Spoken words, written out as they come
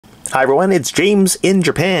Hi everyone, it's James in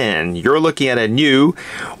Japan. You're looking at a new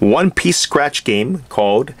One Piece Scratch game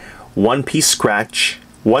called One Piece Scratch,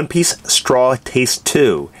 One Piece Straw Taste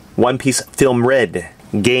 2, One Piece Film Red,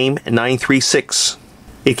 Game 936.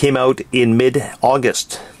 It came out in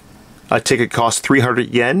mid-August. A ticket costs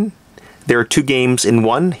 300 yen. There are two games in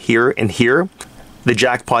one, here and here. The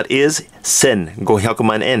jackpot is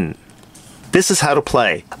 1,500 yen. This is how to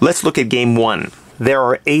play. Let's look at game 1. There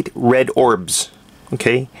are 8 red orbs.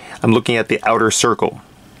 Okay, I'm looking at the outer circle.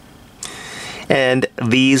 And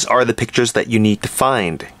these are the pictures that you need to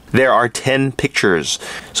find. There are 10 pictures.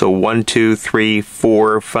 So 1, 2, 3,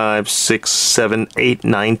 4, 5, 6, 7, 8,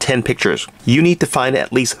 9, 10 pictures. You need to find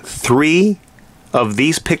at least 3 of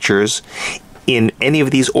these pictures in any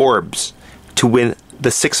of these orbs to win the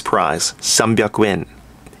 6th prize, 300 yen.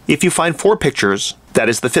 If you find 4 pictures, that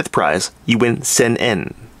is the 5th prize, you win 1,000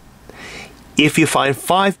 yen. If you find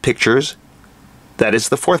 5 pictures, that is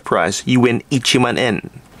the 4th prize, you win 1,000 yen.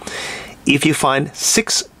 If you find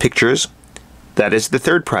 6 pictures, that is the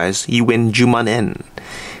 3rd prize, you win 10,000 yen.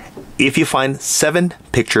 If you find 7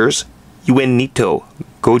 pictures, you win Nito,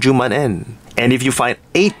 50,000 yen. And if you find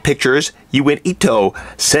 8 pictures, you win Ito,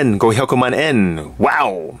 1,500 yen.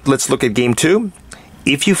 Wow! Let's look at game 2.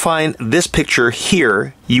 If you find this picture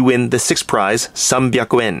here, you win the 6th prize,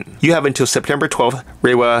 300 yen. You have until September 12th,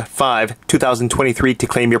 Reiwa 5, 2023 to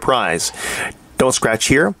claim your prize. Don't scratch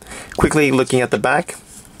here. Quickly looking at the back.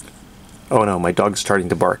 Oh no, my dog's starting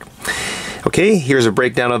to bark. Okay, here's a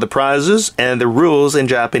breakdown of the prizes and the rules in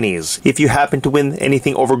Japanese. If you happen to win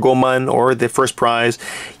anything over Goman or the first prize,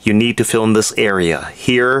 you need to fill in this area.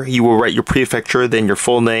 Here, you will write your prefecture, then your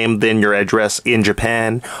full name, then your address in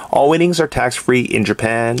Japan. All winnings are tax-free in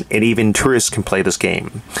Japan, and even tourists can play this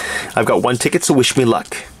game. I've got 1 ticket, so wish me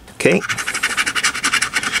luck. Okay.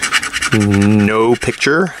 No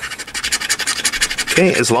picture.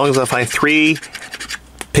 Okay, as long as I find 3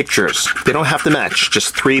 pictures. They don't have to match,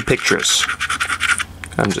 just 3 pictures.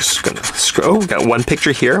 I'm just gonna scroll. Got 1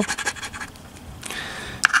 picture here.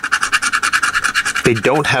 They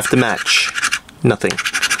don't have to match. Nothing.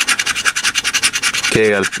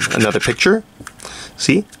 Okay, got another picture.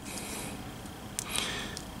 See?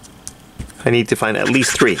 I need to find at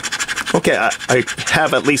least 3. Okay, I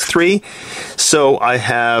have at least 3, so I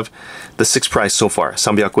have the 6th prize so far,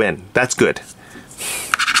 300 yen. That's good.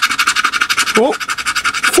 Oh,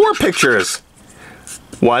 4 pictures.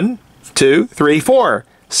 1, 2, 3, 4.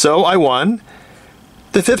 So I won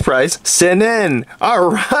the 5th prize, 1,000 yen.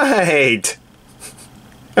 All right.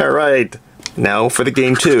 All right. Now for the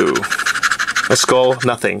game 2. A skull,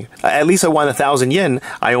 nothing. At least I won 1,000 yen.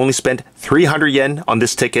 I only spent 300 yen on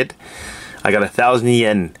this ticket. I got 1,000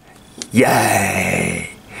 yen.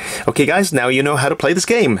 Yay. Okay, guys, now you know how to play this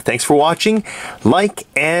game. Thanks for watching. Like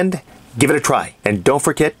and give it a try. And don't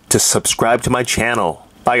forget to subscribe to my channel.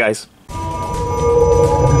 Bye, guys.